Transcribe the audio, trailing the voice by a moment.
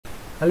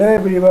Hello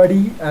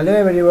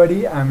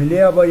everybody हामीले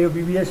अब यो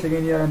बीबीएस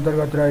सेकेन्ड इयर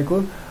अन्तर्गत रहेको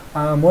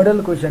मोडल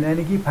क्वेसन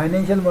यानी कि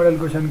फाइनेन्शियल मोडल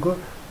क्वेसनको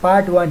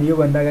पार्ट 1 यो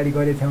भन्दा अगाडि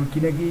गरेका थियौँ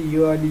किनकि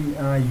यो अलि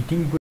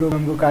हिटिङ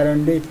प्रोग्रामको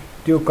कारणले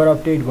त्यो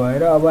करप्टेड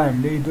भएर अब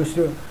हामीले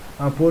दोस्रो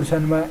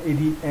पोर्सनमा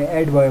यदि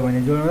एड भयो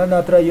भने जोड्नु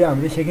नत्र यो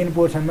हामीले सेकेन्ड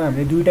पोर्सनमा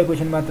हामीले दुईटा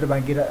क्वेसन मात्र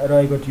बाँकी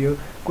रहेको थियो।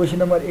 क्वेसन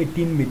नम्बर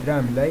 18 भित्र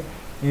हामीलाई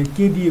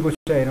के दिएको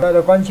छ हेरौँ।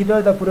 The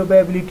consider the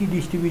probability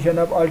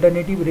distribution of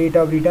alternative rate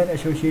of return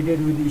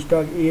associated with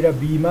stock ए र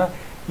बी मा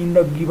इन द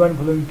गिभन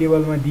फ्लोइङ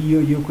टेबलमा दियो।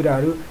 यो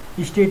कुराहरू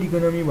स्टेट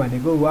इकोनोमी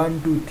भनेको 1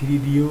 2 3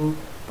 दियो।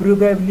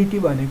 प्रोबेबिलिटी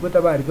भनेको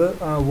तपाईहरुको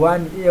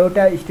 1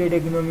 एउटा स्टेट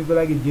इकोनोमीको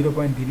लागि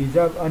 0.3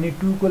 छ अनि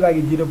 2 को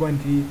लागि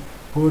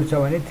 0.34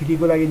 छ भने 3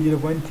 को लागि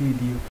 0.3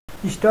 दियो।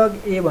 स्टक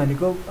ए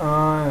भनेको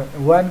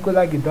 1 को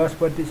लागि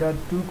 10%,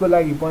 2 को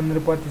लागि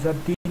 15%,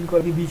 3 को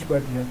लागि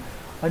 20%।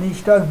 अनि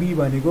स्टक बी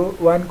भनेको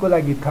 1 को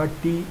लागि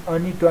 30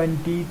 अनि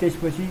 20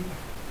 त्यसपछि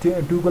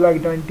 2 को लागि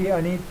 20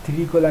 अनि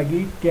 3 को लागि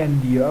 10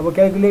 दियो। अब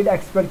calculate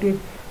expected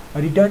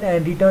return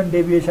and return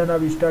deviation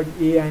of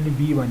stock A and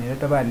be भनेर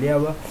तपाईहरुले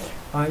अब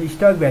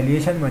स्टक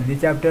भ्यालुएसन भन्ने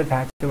च्याप्टर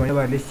थाहा छ भने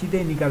तपाईहरुले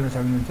सिधै निकाल्न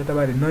सक्नुहुन्छ।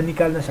 तपाईहरुले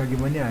ननिकाल्न सके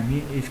भने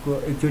हामी यसको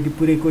एकचोटी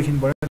पुरै question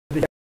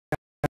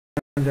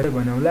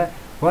बनाउला।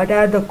 What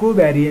are the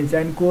कोभ्यारिएन्स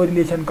and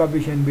correlation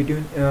coefficient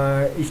between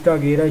stock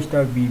ए र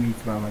स्टक बी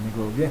बीचमा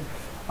भनेको हो के।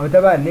 अब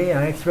तपाईहरुले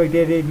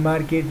एक्सपेक्टेड रेट,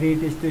 मार्केट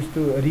रेट यस्तो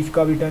यस्तो रिस्क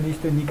अफ रिटर्न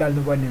यस्तो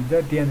निकाल्नु पर्ने हुन्छ,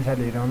 त्यही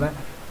अनुसारले हेरौँला।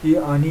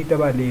 अनि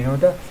तपाईहरुले हेरौँ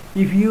त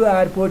if you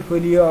our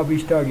portfolio of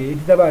stock ए,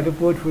 यदि तपाईहरु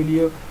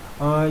पोर्टफोलियो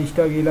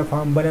स्टक ए लाई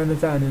फर्म बनाउन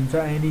चाहनुहुन्छ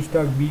and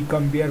stock be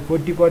compare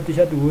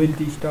 40% wealth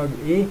stock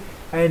A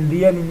and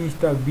real in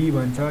stock be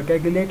भन्छ।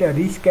 Calculate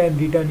risk and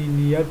return in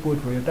your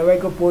portfolio,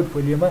 तपाईको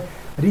पोर्टफोलियोमा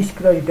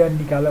रिस्क र रिटर्न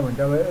निकाल भन्छ।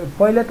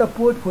 पहिला त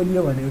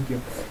पोर्टफोलियो भनेको के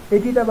हो?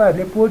 यदि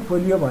तपाईहरुले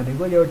पोर्टफोलियो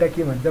भनेको एउटा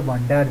के भन्छ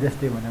भण्डार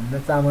जस्तै भनौँ न,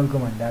 चामलको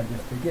भण्डार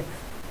जस्तै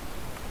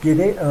के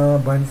रे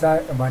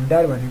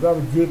भण्डार भनेको अब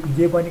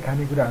जे पनि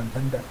खानेकुरा हुन्छ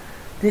नि त,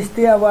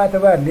 त्यस्तै अब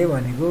तपाईहरुले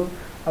भनेको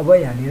अब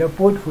यहाँनिर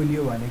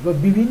पोर्टफोलियो भनेको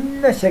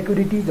विभिन्न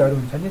सेक्युरिटिजहरु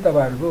हुन्छ नि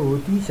तपाईहरुको, हो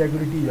ती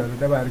सेक्युरिटिजहरु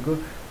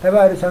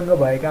तपाईहरुसँग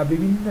भएका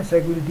विभिन्न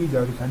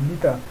सेक्युरिटिजहरु छन् नि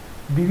त,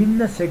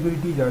 विभिन्न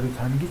सेक्युरिटिजहरु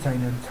छन् कि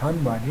छैनन्,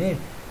 छन् भने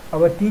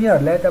अब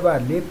तिनीहरुलाई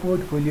तपाईहरुले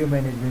पोर्टफोलियो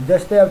म्यानेजमेन्ट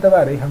जस्तै अब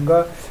तपाईहरुसँग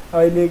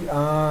अहिले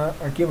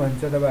के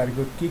भन्छ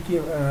तपाईहरुको के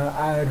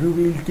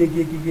रुबिल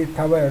के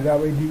तपाईहरु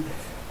अब यदि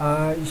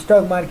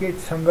स्टक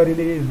मार्केटसँग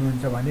रिलेटेड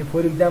हुनुहुन्छ भने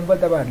फर इक्जाम्पल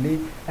तपाईहरुले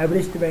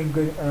एभरेस्ट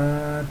ब्याङ्कको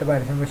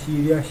तपाईहरुसँग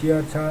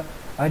सेयर छ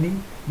अनि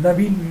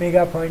नवीन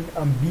मेगा फन्ड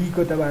बी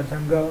को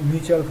तपाईहरुसँग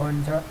म्युचुअल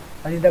फन्ड छ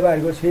अनि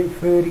तपाईहरुको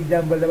फर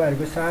इक्जाम्पल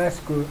तपाईहरुको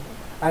सासको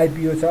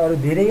आइपीओ छ, अरु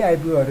धेरै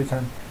आइपीओहरु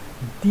छन्।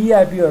 ती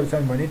आइपीओहरु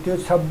छन् भने त्यो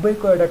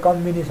सबैको एउटा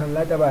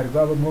कम्बिनेसनलाई तपाईहरुको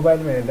अब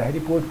मोबाइलमा हेर्दाखेरि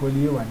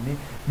पोर्टफोलियो भन्ने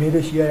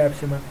मेरो सेयर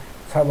एप्समा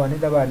छ भने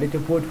तपाईहरुले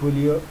त्यो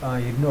पोर्टफोलियो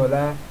हेर्नु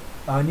होला।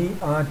 अनि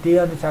त्यही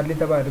अनुसारले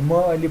तपाईहरु म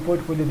अहिले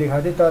पोर्टफोलियो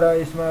देखाउँदै तर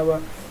यसमा अब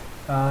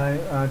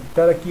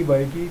तर के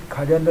भयो कि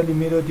जनरली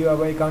मेरो त्यो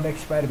अब एकाउन्ट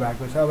एक्सपायर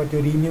भएको छ, अब त्यो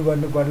रिन्यू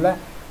गर्नु पर्ला।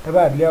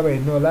 तपाईहरुले अब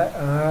हेर्नु होला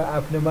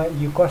आफ्नोमा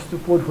यो कस्तो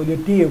पोर्टफोलियो,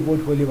 त्यही हो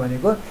पोर्टफोलियो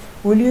भनेको।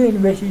 Will you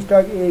invest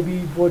stock A B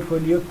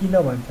portfolio किन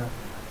भन्छ,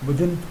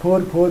 जुन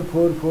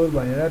 4444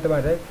 भनेर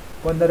तपाईहरुलाई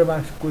 15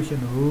 मार्क्स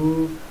क्वेशन हो।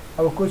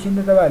 अब क्वेशन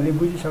त तपाईहरुले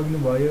बुझिसक्नु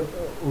भयो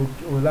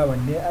होला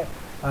भन्ने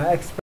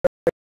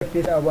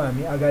एक्सपेक्टेड। अब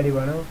हामी अगाडि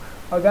बढौँ।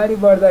 अगाडि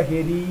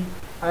बढ्दाखेरि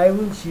I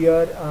will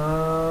share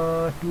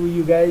to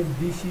you guys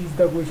this is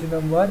the question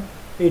number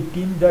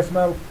 18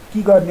 जसमा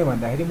के गर्ने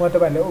भन्दाखेरि म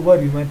तपाईहरुलाई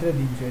ओभरभ्यू मात्र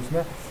दिन्छु।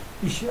 यसमा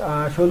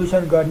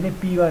सोलुसन गर्ने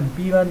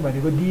P1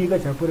 भनेको दिएको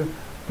छ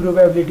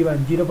प्रोबेबिलिटी 1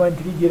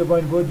 0.3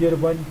 0.4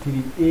 0.3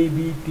 ए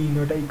बी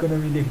तीनवटा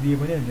इकोनोमी लेखिदिए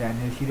पनि हुन्छ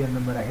हामीले सिरियल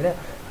नम्बर राखेर।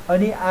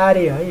 अनि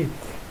आरए है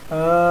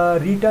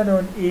रिटर्न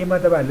अन ए मा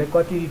तपाईहरुले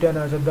कति रिटर्न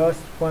आउँछ 10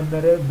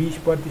 15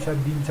 20%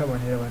 दिन्छ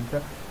भनेर भन्छ।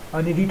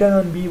 अनि रिटर्न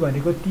अन बी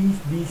भनेको 30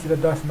 20 र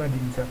 10 मा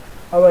दिन्छ।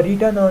 अब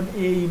रिटर्न अन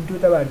ए इन्टु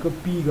तपाईहरुको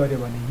पी गर्यो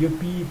भने यो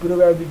P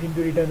probability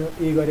into return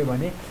on ए गर्यो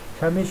भने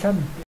summation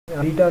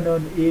return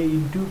on a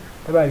into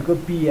तपाईहरुको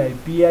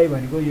पीआई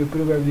भनेको यो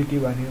प्रोबेबिलिटी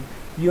भन्यो।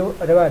 यो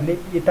तपाईहरुले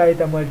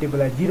यता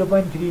मल्टिप्लाई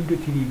 0.3 इन्टु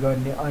 3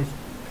 गर्ने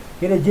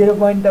के रे 0.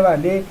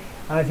 तपाईहरुले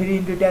 3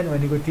 इन्टु 10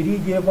 भनेको 3,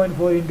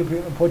 0.4 इन्टु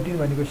 14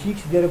 भनेको 6,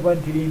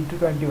 0.3 इन्टु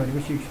 20 भनेको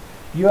 6।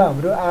 यो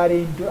हाम्रो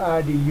आरए इन्टु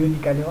आरडी यो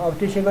निकाल्यौं। अब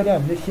त्यसै गरी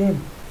हामीले सेम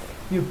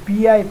यो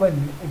पीआई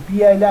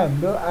लाई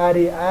हाम्रो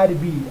आरए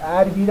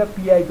आरबी र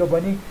पीआई को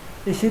पनि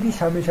यसरी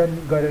समेसन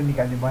गरेर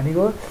निकाल्ने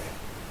भनेको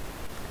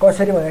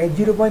कसरी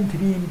भन्दाखेरि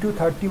 0.3 इन्टु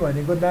 30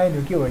 भनेको 9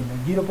 हो कि होइन,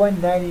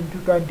 0.9 इन्टु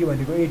 20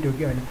 भनेको 8 हो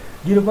कि होइन,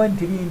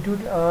 0.3 इन्टु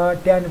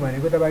 10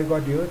 भनेको तपाईको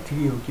कति हो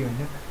 3 हो कि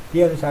होइन,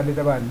 त्यही अनुसारले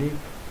तपाईहरुले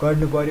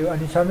गर्नु पर्यो।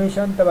 अनि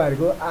समेसन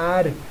तपाईहरुको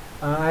आर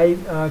आई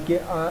के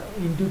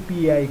इन्टु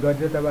पीआई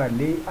गरेर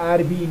तपाईहरुले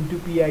आरबी इन्टु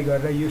पीआई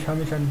गरेर यो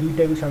समेसन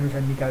दुईटैको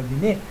समेसन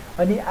निकाल्दिने।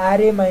 अनि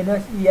आरए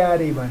माइनस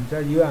इआरए भन्छ,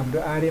 यो हाम्रो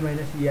आरए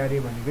माइनस इआरए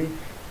भनेकै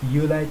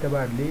योलाई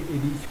तपाईहरुले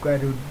यदि स्क्वायर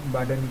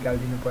रुटबाट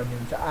निकाल्दिनु पर्ने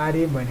हुन्छ।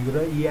 आरए भनेको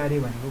र इआरए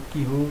भनेको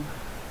के हो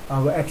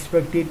अब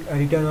एक्सपेक्टेड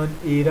रिटर्न अन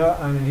ए र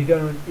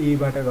रिटर्न अन ए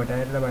बाट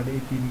घटाएर तपाईहरुले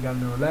यति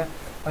निकाल्नु होला।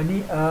 अनि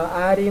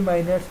आरए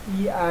माइनस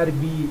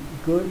इआरबी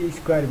को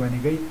स्क्वायर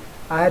भनेकै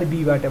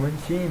आरबी बाट पनि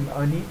सेम,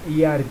 अनि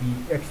इआरबी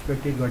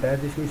एक्सपेक्टेड घटाएर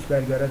त्यसको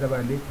स्क्वायर गरेर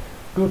तपाईहरुले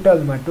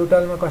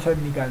टोटलमा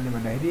कसरी निकाल्ने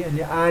भन्दाखेरि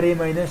अनि आरए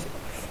माइनस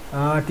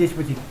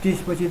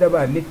त्यसपछि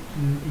तपाईहरुले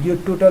यो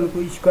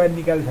टोटलको स्क्वायर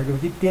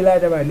निकालिसकेपछि त्यसलाई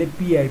तपाईहरुले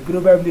पीआई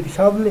प्रोबेबिलिटी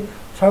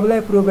सबलाई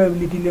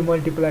प्रोबेबिलिटीले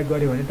मल्टिप्लाई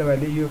गर्यो भने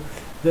तपाईहरुले यो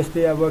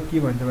जस्तै अब के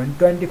भन्छ भने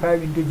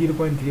 25 *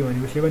 0.3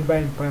 भनेको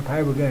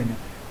 7.5 हो कि हैन।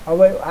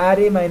 अब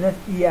आरए माइनस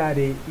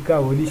इआरए का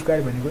होल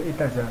स्क्वायर भनेको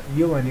यता छ,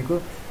 यो भनेको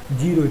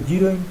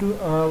 0 इन्टु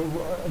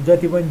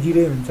जति पनि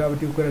 0 हुन्छ। अब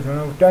त्यो कुरा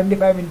छोडौँ,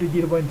 25 *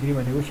 0.3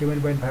 भनेको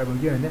 7.5 हो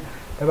कि हैन।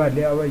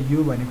 तपाईहरुले अब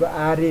यो भनेको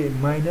आरए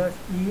माइनस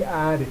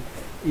इआरए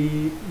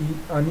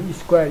अनि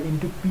स्क्वायर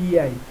इन्टु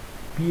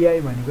पीआई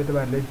भनेको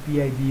तपाईहरुले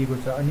पीआई दिएको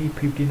छ, अनि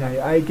 15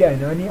 आयो कि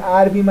हैन। अनि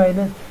आरबी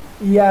माइनस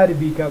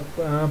इआरबी का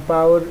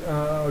पावर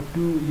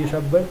 2 यो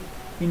सबै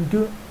इन्टु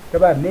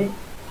तपाईहरुले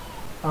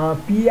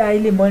पीआई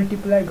ले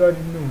मल्टिप्लाई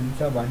गर्नुहुन्छ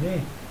भने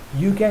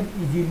you can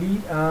easily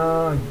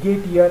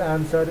get your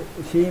answer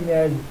same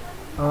as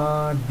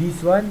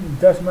this one,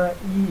 जसमा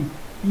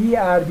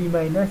ERB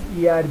minus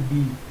ERB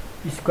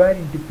square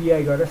into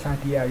pi गरेर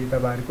 60 आयो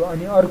तपाईहरुको।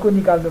 अनि अर्को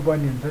निकाल्नु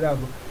पर्ने हुन्छ र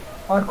अब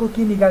अर्को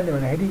के निकाल्ने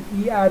भन्दाखेरि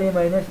ERA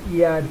माइनस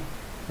ERA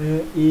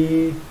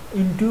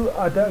इन्टु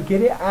के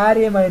रे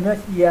RA minus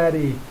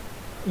ERA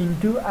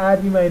into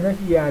R B minus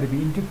ERB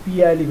into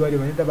pi ले गर्यो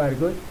भने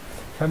तपाईहरुको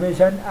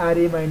summation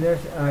RA minus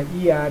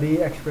ERA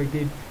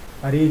expected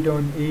rate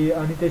on ए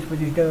अनि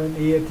त्यसपछि रिटर्न अन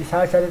ए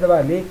साथसाथै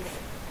तपाईहरुले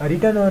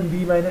return on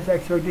be minus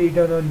expected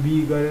return on be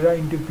गरेर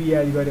इन्टु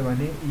पीआई गर्यो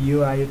भने यो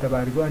आयो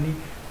तपाईहरुको। अनि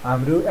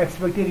हाम्रो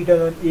एक्सपेक्टेड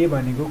रिटर्न अन ए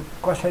भनेको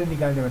कसरी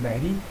निकाल्ने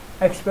भन्दाखेरि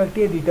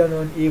एक्सपेक्टेड रिटर्न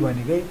अन ए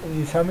भनेकै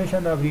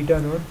summation of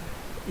return on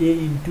a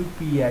into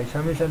pi,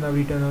 summation of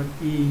return on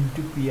a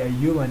into pi,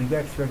 यो भनेको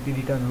एक्सपेक्टेड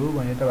रिटर्न हो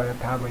भनेर तपाईहरुलाई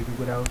थाहा भएको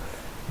कुरा हो।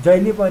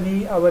 जहिले पनि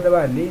अब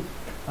तपाईहरुले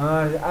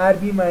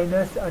आरबी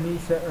माइनस अनि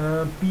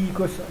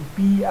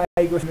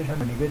पीआई को समेसन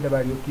भनेको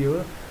तपाईहरुको के हो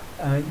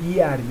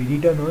इआरबी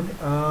return on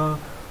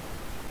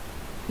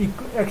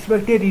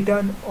expected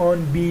return on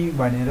be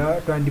भनेर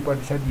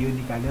 20% यो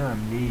निकाल्यौं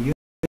हामीले। यो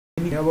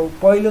अब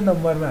पहिलो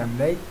नम्बरमा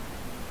हामीलाई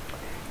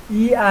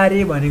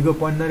इआरए भनेको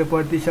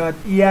 15%,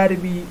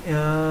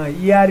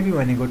 इआरबी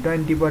भनेको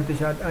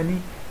 20% अनि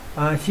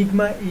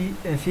सिग्मा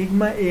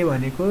ए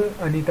भनेको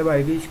अनि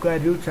तपाईहरुको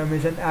square root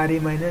summation RA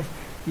minus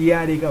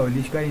इआरए का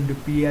होल स्क्वायर इन्टु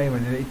पीआई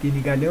भनेर यति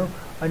निकाल्यौं।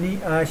 अनि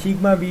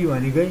सिग्मा बी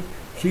भनेकै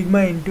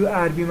सिग्मा इन्टु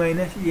आरबी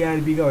माइनस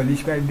इआरबी का होल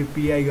स्क्वायर इन्टु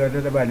पीआई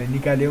गरेर तपाईहरुले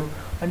निकाल्यौं।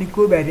 अनि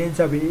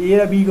कोभ्यारिएन्स अब ए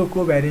र बी को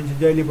कोभ्यारिएन्स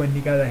जहिले पनि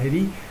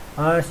निकाल्दाखेरि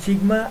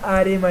sigma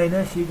RA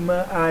minus sigma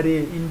RA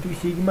into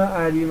sigma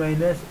R B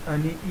minus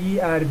अनि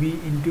इआरबी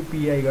इन्टु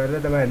पीआई गरेर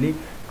तपाईहरुले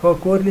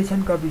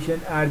कोरिलेसन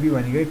कोएफिसिएन्ट आरबी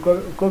भनेको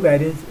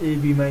कोभ्यारिएन्स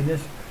AB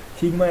minus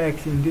sigma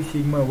x into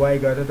sigma Y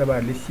गरेर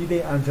तपाईहरुले सिधै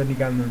आन्सर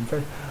निकाल्नुहुन्छ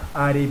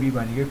आरएबी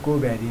भनेको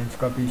कोभ्यारिएन्स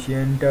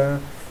कोएफिसिएन्ट।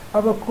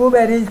 अब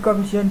कोभ्यारिएन्स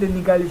कोएफिसिएन्ट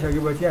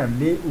निकालिसकेपछि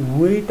हामीले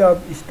वेट अफ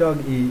स्टक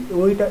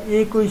वेट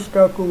ए को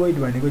स्टकको वेट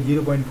भनेको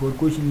 0.4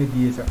 क्वेशनले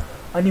दिएछ,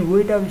 अनि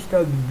वेट अफ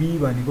स्टक बी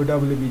भनेको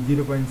डब्ल्युबी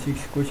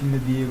 0.6 क्वेशनले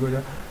दिएको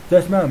छ,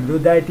 जसमा हाम्रो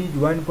दैट इज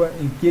 1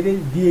 के रे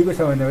दिएको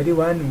छ भन्दाखेरि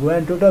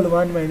 1 टोटल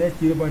 1 माइनस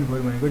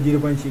 0.4 भनेको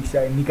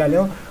 0.6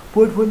 निकाल्यौं।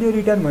 पोर्टफोलियो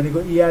रिटर्न भनेको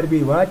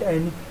इआरबी वाट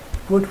एन्ड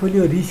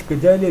पोर्टफोलियो रिस्क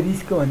जहिले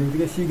रिस्क भन्ने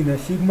बित्तिकै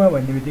सिग्मा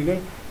भन्ने बित्तिकै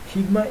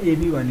सिग्मा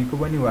एबी भनेको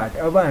पनि वाट।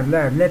 अब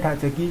हामीलाई थाहा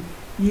छ कि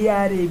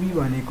इआरएबी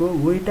भनेको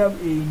weight of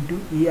a into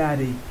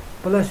इआरए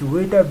plus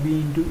weight of be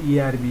into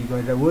इआरबी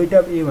गरेर वेट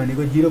अफ ए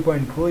भनेको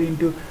 0.4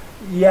 इन्टु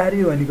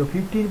इआरए भनेको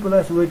 15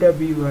 प्लस वेट अफ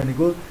बी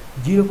भनेको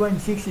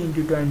 0.6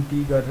 इन्टु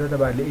 20 गरेर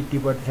तपाईहरुले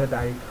 80%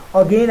 आयो।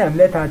 अगेन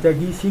हामीलाई थाहा छ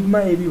कि सिग्मा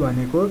एबी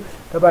भनेको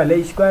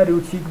तपाईहरुले square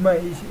root sigma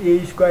A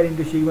square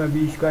into sigma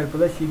be square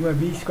plus sigma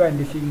be square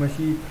into sigma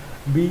C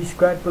B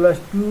square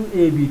plus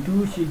 2ab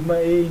 2 sigma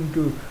a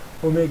into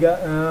omega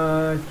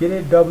के रे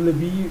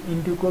डब्ल्युबी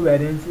इन्टु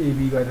कोभ्यारिएन्स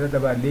एबी गरेर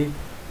तपाईहरुले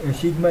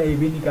सिग्मा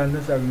एबी निकाल्न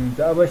सक्नुहुन्छ।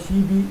 अब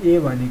सिबिए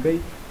भनेकै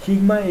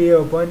सिग्मा ए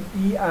अपन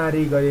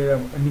इआरए गरेर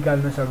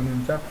निकाल्न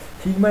सक्नुहुन्छ।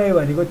 सिग्मा ए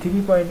भनेको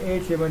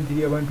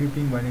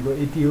 3.873/15 भनेको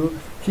यति हो।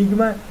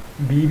 सिग्मा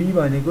भिबी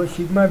भनेको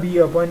सिग्मा बी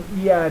अपन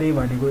इआरए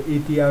भनेको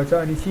यति आउँछ।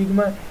 अनि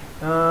सिग्मा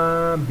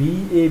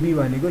भिएबी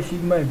भनेको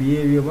सिग्मा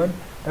भिएबी अपन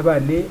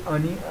तपाईहरुले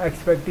अनि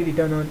एक्सपेक्टेड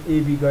रिटर्न अन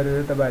एबी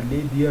गरेर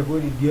तपाईहरुले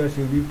डियर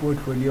सुड बी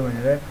पोर्टफोलियो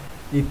भनेर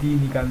यति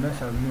निकाल्न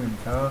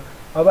सक्नुहुन्छ।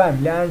 अब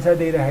हामीले answer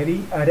दिइराखेरि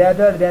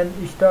rather than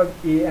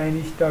stock A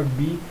and stock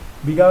be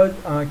because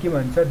के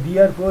भन्छ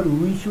therefore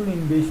we should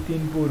invest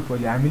in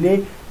portfolio, हामीले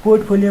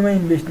पोर्टफोलियोमा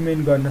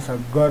इन्भेस्टमेन्ट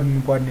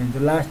गर्नुपर्ने हुन्छ,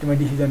 लास्टमा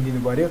डिसिजन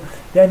दिनु पर्यो।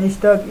 Then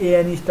stock A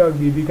and stock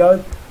be because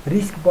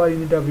risk per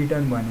unit of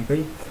return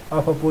भनेकै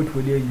of a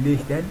portfolio is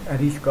less than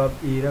risk of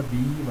ए र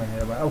बी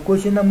भनेर भयो। अब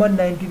क्वेशन नम्बर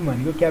 19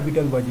 भनेको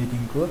क्यापिटल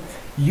बजेटिङको,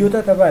 यो त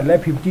तपाईहरुलाई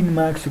 15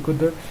 मार्क्सको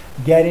त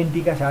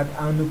ग्यारेन्टीका साथ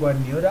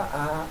आउनुपर्ने हो र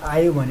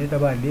आयो भने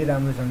तपाईहरुले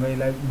राम्रोसँग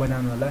यसलाई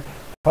बनाउनु होला।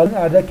 Following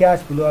are the cash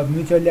flow of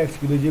mutually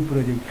exclusive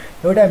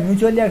project. एउटा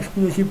म्युचुअली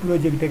एक्सक्लुसिभ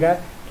प्रोजेक्टका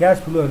क्यास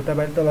फ्लोहरू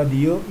तपाईँले तल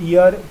दियो।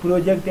 इयर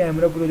प्रोजेक्ट एम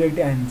र प्रोजेक्ट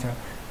एन छ,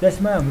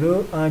 जसमा हाम्रो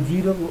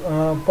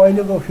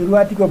पहिलोको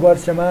सुरुवातीको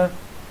वर्षमा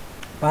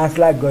 5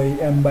 लाख गयो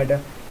एमबाट,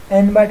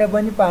 एनबाट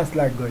पनि 5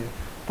 लाख गयो।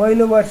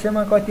 पहिलो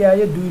वर्षमा कति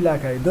आयो? 2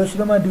 लाख आयो,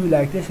 दोस्रोमा 2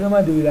 लाख,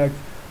 तेस्रोमा 2 लाख,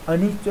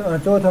 अनि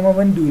चौथोमा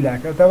पनि 2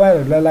 लाख।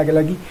 तपाईँहरूलाई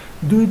लागि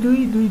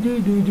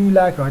 2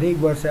 लाख हरेक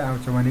वर्ष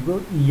आउँछ भनेको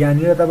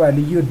यहाँनिर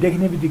तपाईँहरूले यो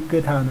देख्ने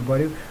बित्तिकै थाहा हुनु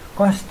पऱ्यो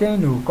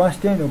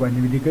कन्स्टेन्ट हो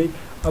भन्ने बित्तिकै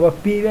अब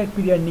पेब्याक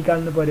पिरियड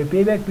निकाल्नु पऱ्यो।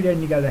 पेब्याक पिरियड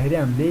निकाल्दाखेरि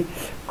हामीले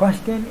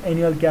constant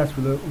annual cash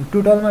flow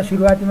टोटलमा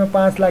सुरुवातीमा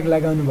 5 lakh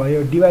लगाउनु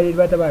भयो, डिभाइडेड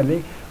बाई तपाईँहरूले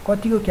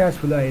कतिको क्यास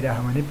फ्लो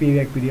आइरहेको भने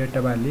पेब्याक पिरियड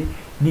तपाईँहरूले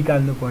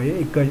निकाल्नु पऱ्यो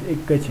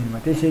एकैछिनमा।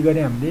 त्यसै गरी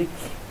हामीले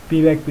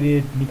पेब्याक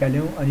पिरियड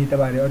निकाल्यौँ। अनि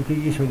तपाईँहरूले अरू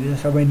के सोधेछ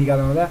सबै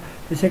निकाल्नु होला।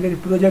 त्यसै गरी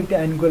प्रोजेक्ट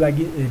एनको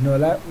लागि हेर्नु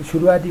होला,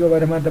 सुरुवातीको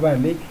वर्षमा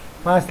तपाईँहरूले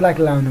 5 लाख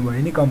लाउनु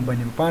भयो नि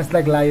कम्पनीमा, 5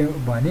 लाख लाग्यो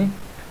भने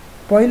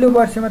पहिलो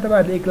वर्षमा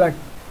तपाईँहरूले 1 लाख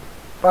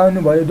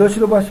पाउनुभयो,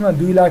 दोस्रो वर्षमा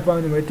 2 लाख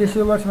पाउनुभयो,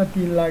 तेस्रो वर्षमा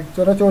 3 लाख,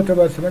 चौथो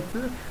वर्षमा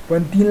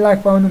पनि 3 लाख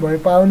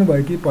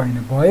पाउनुभयो कि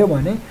भयो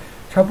भने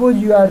suppose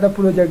you are the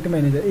project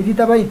manager. यदि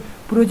तपाईँ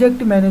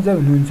प्रोजेक्ट म्यानेजर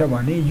हुनुहुन्छ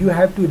भने you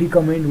have to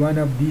recommend one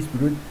of this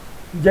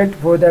project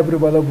for the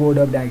approval of board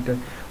of director.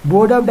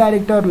 Board of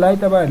डाइरेक्टरलाई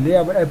तपाईँहरूले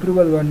अब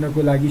एप्रुभल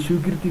गर्नको लागि,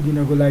 स्वीकृति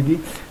दिनको लागि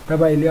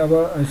तपाईँले अब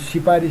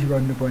सिफारिस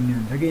गर्नुपर्ने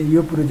हुन्छ कि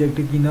यो प्रोजेक्ट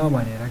किन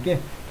भनेर के,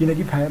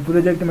 किनकि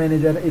प्रोजेक्ट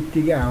म्यानेजर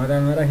यत्तिकै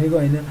हावादामा राखेको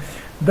होइन।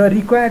 The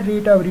required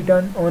rate of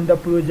return on the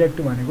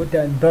project भनेको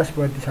त्यहाँ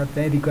 10%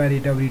 चाहिँ रिक्वायर्ड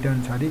रेट अफ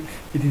रिटर्न छ अरे,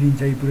 यति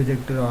दिन्छ यी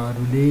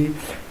प्रोजेक्टहरूले।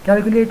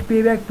 क्यालकुलेट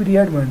पेब्याक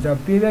पिरियड भन्छ।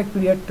 पेब्याक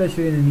पिरियड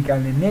त्यसरी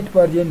निकाल्ने। Net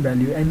present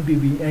value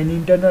एनपिभी and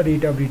internal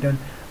rate of return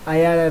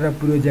IRR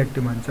project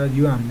भन्छ,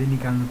 यो हामीले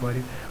निकाल्नु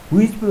पऱ्यो।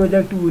 Which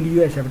project will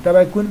you accept,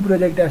 तपाईँ कुन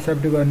प्रोजेक्ट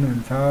एक्सेप्ट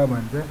गर्नुहुन्छ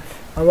भन्छ।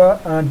 अब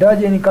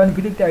does any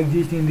conflict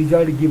exist in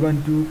result given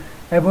to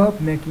above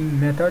making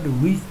method,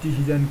 which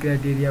decision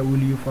criteria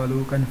will you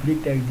follow,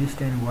 conflict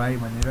exist and why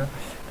भनेर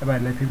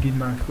तपाईँहरूलाई 15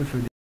 मार्क्सको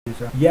सोधेको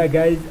छ। Yeah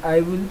guys I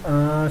will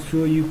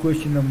so you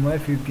question number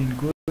 15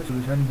 को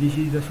solution. This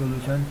is the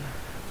solution.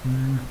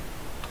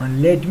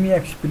 Let me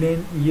explain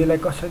यसलाई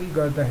कसरी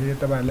गर्दाखेरि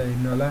तपाईँहरूलाई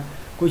हेर्नु होला।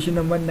 क्वेसन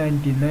नम्बर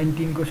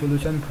 19 को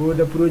solution for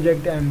the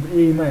project am.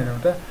 एमा हेरौँ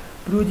त,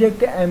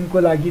 प्रोजेक्ट एमको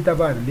लागि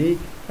तपाईँहरूले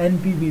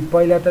एनपिभी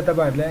पहिला त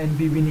तपाईँहरूले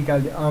एनपिभी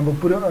निकाल्दै, अब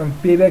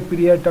पेब्याक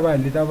पिरियड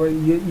तपाईँहरूले त अब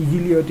यो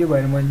इजिली हो त्यो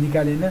भएर मैले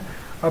निकालेन।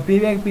 अब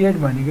पेब्याक पिरियड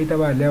भनेकै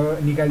तपाईँहरूले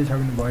अब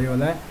निकालिसक्नु भयो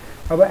होला।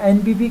 अब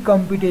एनपिभी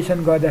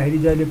कम्पिटेसन गर्दाखेरि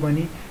जहिले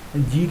पनि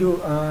 0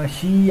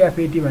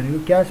 सिएफएटी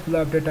भनेको क्यास फ्लो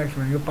आफ्टर ट्याक्स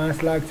भनेको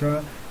 5 लाख छ।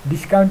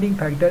 डिस्काउन्टिङ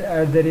फ्याक्टर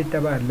एट द रेट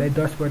तपाईँहरूलाई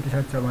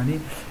 10% छ भने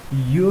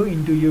यो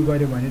इन्टु यो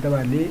गऱ्यो भने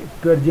तपाईँहरूले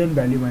प्रेजेन्ट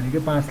भ्याल्यु भनेको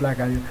 5 लाख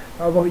आयो।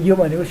 अब यो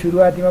भनेको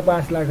सुरुवातीमा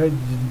 5 लाख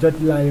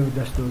जति लाग्यो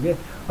जस्तो हो कि।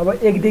 अब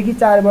 1 देखि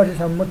 4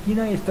 वर्षसम्म किन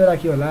यस्तो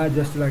राख्यो होला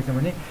जस्तो लाग्छ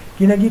भने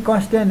किनकि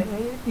कन्स्टेन्ट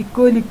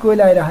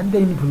इक्वल आइरह नि त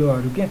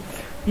इन्फ्लोहरू के,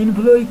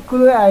 इन्फ्लो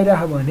इक्वल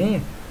आइरह भने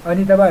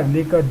अनि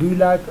तपाईँहरूले 2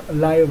 लाख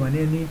लायो भने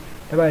अनि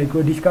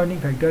तपाईँहरूको डिस्काउन्टिङ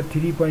फ्याक्टर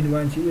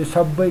 3.1 यो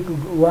सबैको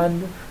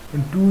 1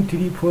 2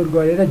 3 4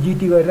 गरेर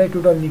जिटी गरेर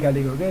टोटल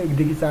निकालेको क्या। 1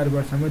 देखि 4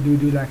 वर्षमा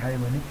 2 लाख आयो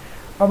भने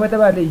अब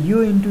तपाईँहरूले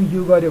यो इन्टु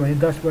यो गऱ्यो भने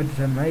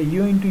 10%मा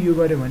यो इन्टु यो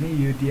गऱ्यो भने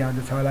यो ती आउँछ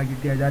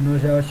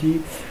 6,81,980।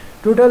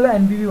 टोटल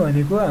एनपिभी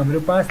भनेको हाम्रो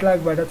 5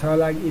 लाखबाट 6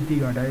 लाख यति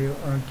घटायो।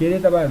 के अरे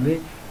तपाईँहरूले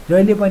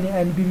जहिले पनि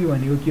एनपिभी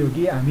भनेको के हो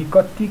कि हामी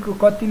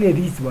कतिले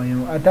रिच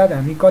भयौँ, अर्थात्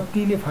हामी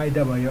कतिले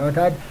फाइदा भयो,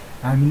 अर्थात्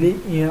हामीले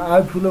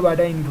आउटफ्लोबाट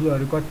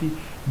इन्फ्लोहरू कति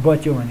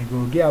बच्यो भनेको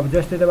हो कि। अब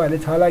जस्तै तपाईँहरूले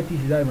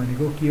 6,30,000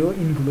 भनेको के हो,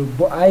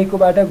 इन्फ्लो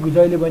आएकोबाट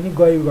जहिले पनि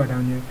गयो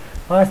घटाउने।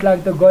 5 लाख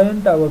त गयो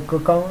नि त, अब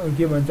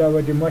के भन्छ अब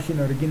त्यो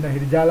मसिनहरू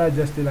किन्दाखेरि जाला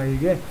जस्तो लाग्यो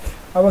कि।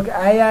 अब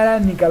आइआरआर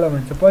निकाल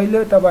भन्छ।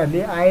 पहिलो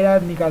तपाईँहरूले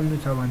आइआरआर निकाल्नु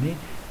छ भने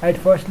एट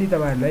फर्स्टली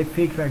तपाईँहरूलाई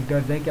फेक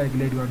फ्याक्टर चाहिँ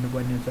क्यालकुलेट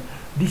गर्नुपर्ने हुन्छ।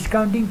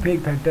 डिस्काउन्टिङ फेक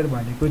फ्याक्टर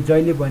भनेको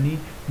जहिले पनि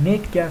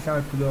net cash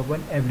outflow upon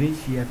average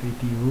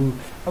सिएफएटी हो।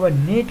 अब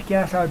नेट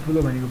क्यास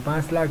आउटफ्लो भनेको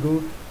 5 लाख हो,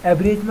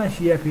 एभरेजमा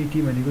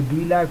सिएफएटी भनेको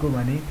 2 लाख हो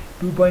भने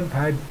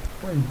 2.5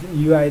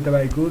 यो आयो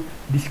तपाईँको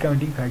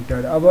डिस्काउन्टिङ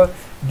फ्याक्टर। अब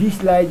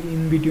this lies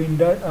in between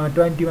the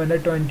 21 र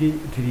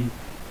 23,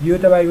 यो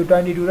तपाईँको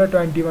 22 र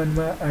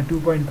 21मा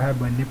 2.5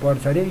 भन्ने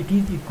पर्छ अरे। It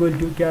is equal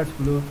to cash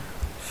flow.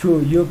 So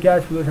यो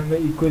क्यास फ्लोसँग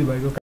इक्वल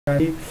भएको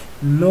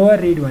लोअर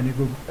रेट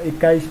भनेको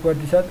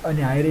 21%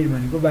 अनि हाई रेट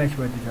भनेको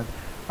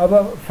 22%। अब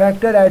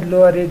फ्याक्टर एट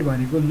लोअर रेट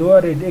भनेको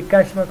लोअर रेट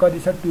 21मा कति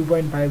छ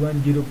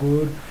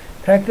 2.5104,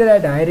 फ्याक्टर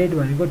एट हाई रेट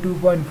भनेको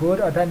 2.4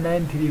 अर्थात्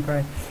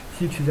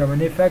 9356 छ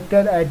भने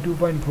फ्याक्टर एट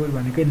 2.4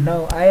 भनेको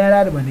 9।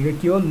 आइआरआर भनेको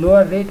के हो,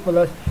 lower rate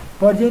plus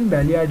present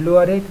value at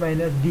lower rate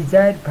minus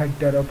desired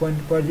factor upon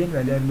present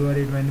value at lower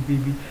rate minus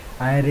PV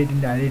higher rate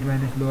into high rate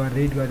minus lower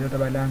rate गरेर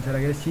तपाईँले आन्सर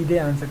राखेर सिधै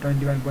answer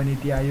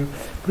 21.80 आयो।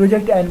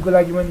 Project Enco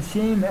लागि पनि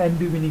same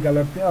एनपिभी निकाल।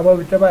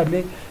 अब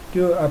तपाईँहरूले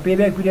त्यो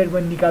पेब्याक पिरियड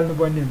पनि निकाल्नु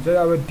पर्ने हुन्छ।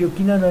 अब त्यो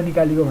किन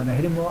ननिकालेको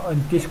भन्दाखेरि म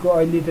त्यसको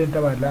अहिले चाहिँ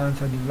तपाईँहरूलाई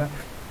आन्सर दिउँला।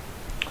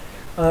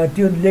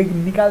 त्यो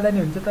निकाल्दा नि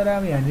हुन्छ तर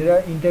अब यहाँनिर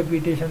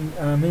इन्टरप्रिटेसन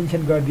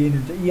मेन्सन गरिदिनु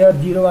हुन्छ इयर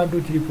 0 1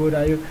 2 3 4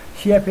 आयो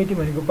सिएफएटी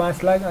भनेको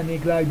 5 लाख अनि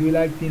 1 लाख 2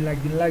 लाख 3 लाख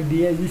 3 लाख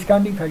दिए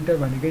डिस्काउन्टिङ फ्याक्टर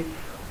भनेकै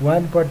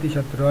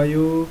 1%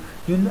 रह्यो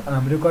जुन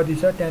हाम्रो कति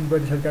छ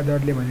 10% का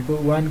दरले भनेको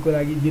 1 को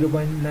लागि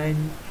 0.9091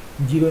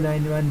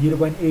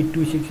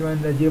 0.8261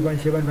 र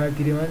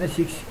 0.7531 र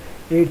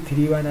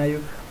 6831 आयो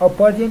अब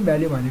पर्जेन्ट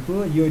भ्यालु भनेको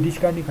यो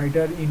डिस्काउन्टिङ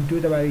फ्याक्टर इन्टु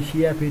तपाईहरु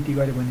सिएफएटी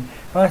गर्यो भने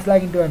 5 लाख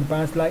इन्टु 1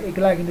 5 लाख 1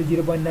 लाख इन्टु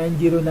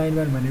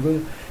 0.9091 भनेको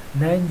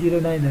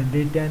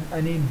 90910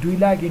 अनि 2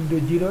 लाख इन्टु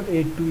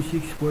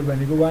 08264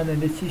 भनेको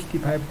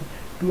 165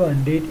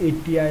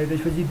 280 आयो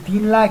त्यसपछि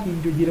 3 लाख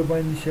इन्टु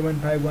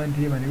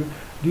 0.7513 भनेको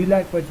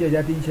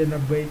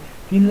 2,25,390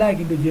 3 लाख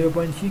इन्टु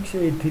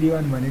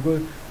 0.6831 भनेको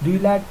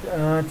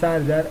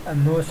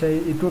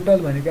 2,04,900 टोटल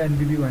भनेको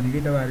एनपीपी भनेको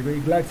तपाईहरुको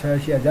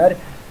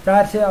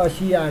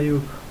 1,86,480 आयो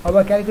अब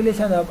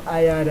calculation of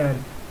IRR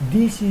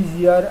this is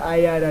your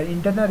IRR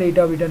internal rate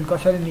of return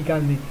कसरी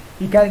निकाल्ने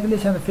यी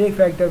क्याल्कुलेसन फेक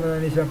फ्याक्टर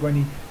बनाउनेछ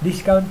पनि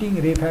डिस्काउन्टिङ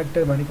रे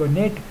फ्याक्टर भनेको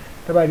नेट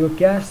तपाईहरुको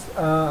cash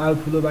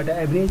आउटफ्लोबाट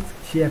average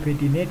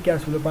सिएफएटी net cash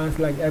flow 5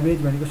 lakh average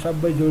भनेको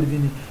सबै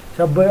जोड्दिने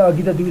सबै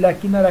अघि त 2 लाख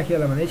किन राखियो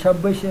होला भने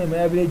सबै सेम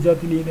एभरेज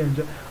जति लिने हुन्छ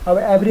अब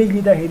एभरेज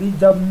लिँदाखेरि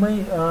जम्मै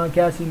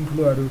क्याश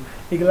इनफ्लोहरु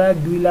 1 लाख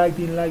 2 लाख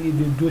 3 लाख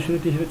दोस्रो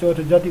तेस्रो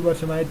चौथो जति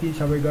वर्षमा आयो ती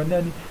सबै गर्ने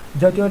अनि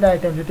जतिवटा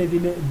आइटम छ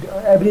त्यतिले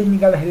एभरेज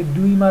निकाल्दाखेरि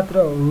 2 मात्र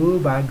हो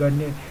भाग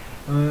गर्ने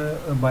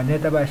भन्ने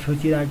तपाईं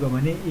सोचिरहेको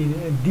भने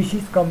this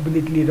is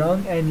completely wrong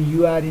and you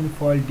are in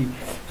faulty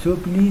so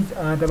please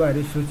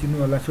तपाईहरु सोच्नु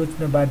होला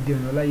सोच्न बाध्य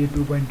हुनु होला यो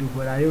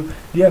 2.24 आयो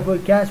therefore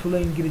cash flow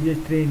increases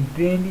trend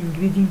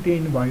increasing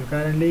trend भएको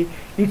कारणले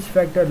it's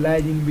factor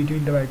lies in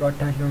between तपाईहरुको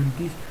 28 र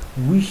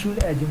 29 we should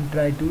assume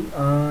try to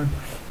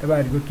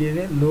तपाईहरुको के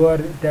रे लोअर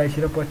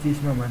 23 र 25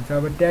 मा भन्छ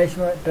अब 23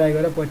 मा ट्राई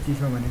गरेर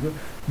 25 मा भनेको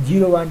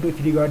 0 1 2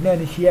 3 गर्ने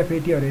अनि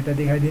सिएफएटी हरु यता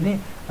देखाइदिने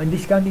अनि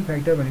डिस्काउन्टिङ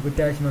फ्याक्टर भनेको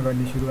 23 मा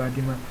गर्ने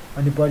सुरुवातीमा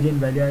अनि पर्जेन्ट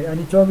भ्यालु आयो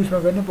अनि 24 मा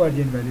गर्ने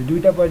पर्जेन्ट भ्यालु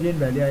दुईटा पर्जेन्ट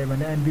भ्यालु आयो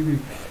भने एनपीपी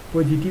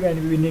पोजिटिभ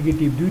एनपीपी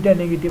नेगेटिभ दुईटा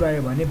नेगेटिभ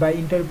आयो भने बाइ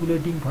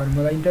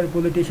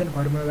इन्टरपोलेटेसन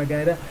फर्मुला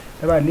लगाएर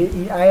तपाईहरुले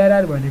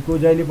आईआरआर भनेको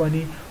जहिले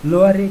पनि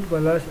lower rate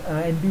plus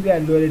NPP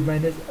at lower rate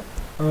minus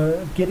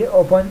के रे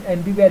upon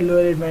NPP at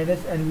lower rate minus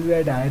NPP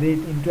at high rate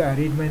into high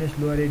rate minus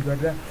lower rate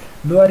गरेर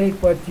लोअर रेट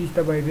 25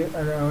 तपाईहरुले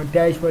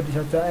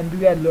 23% छ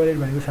एनपीपी एट लोअर रेट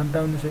भनेको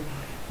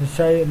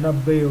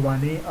 5790 हो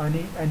भने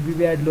अनि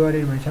एनपीपी एट लोअर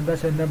रेट भनेको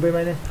 5790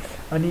 माइनस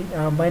अनि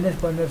माइनस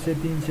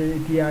 1500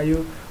 यति आयो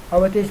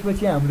अब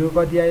त्यसपछि हाम्रो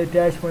कति आयो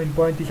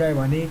 23.35 आयो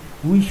भने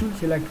we should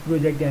select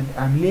project and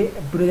हामीले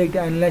प्रोजेक्ट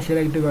एन्डलाई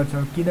सिलेक्ट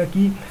गर्छौं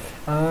किनकि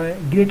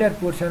greater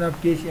portion of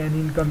case and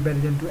in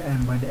comparison to am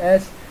भने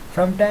एस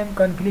समटाइम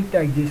कन्फ्लिक्ट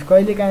एक्जिस्ट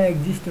कहिले काहीँ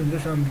एक्जिस्ट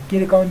हुन्छ के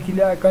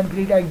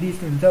कन्फ्लिक्ट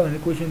एक्जिस्ट हुन्छ भने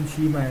क्वेशन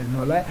सी मा हेर्नु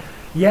होला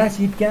यस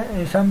it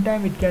can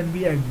sometime it can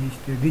be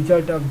exist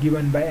result of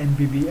given by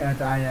NPP at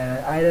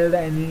IRR र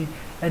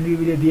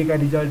एनपीपी ले दिएका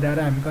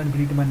रिजल्टद्वारा हामी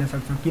कन्फ्लिक्ट मान्न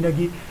सक्छौं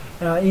किनकि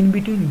in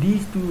between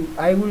this to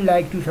I would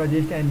like to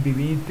suggest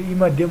NPP यी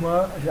मध्ये म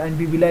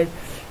एनपीपी लाई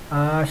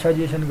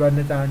सजेसन गर्न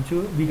चाहन्छु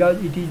because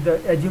it is the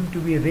assume to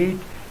be rate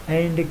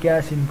and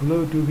cash inflow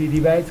to be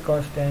revised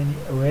cost and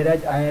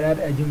whereas IRR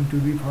assumed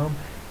to be firm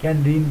can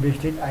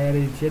reinvested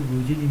IRR itself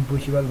which is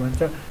impossible भन्छ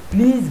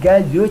please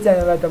guys यो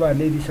च्यानललाई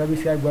तपाईहरुले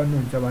subscribe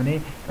गर्नुहुन्छ भने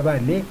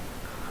तपाईहरुले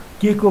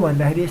के को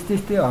भन्दाखेरि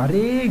यस्तै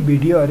हरेक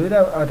भिडियोहरु र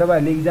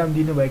तपाईहरुले एक्जाम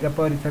दिनुभएका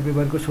परीक्षा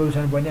पेपरको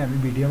सोलुसन पनि हामी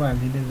भिडियोमा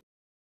हाल्दिने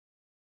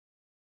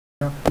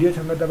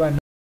भिडियोसँग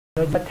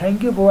तपाईहरु thank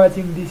you for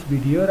watching this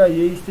video र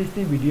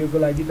यस्तै भिडियोको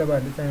लागि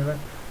तपाईहरुले च्यानललाई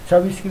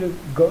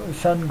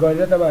सब्स्क्राइब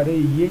गरेर तपाईहरु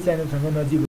यही च्यानलसँग नजिक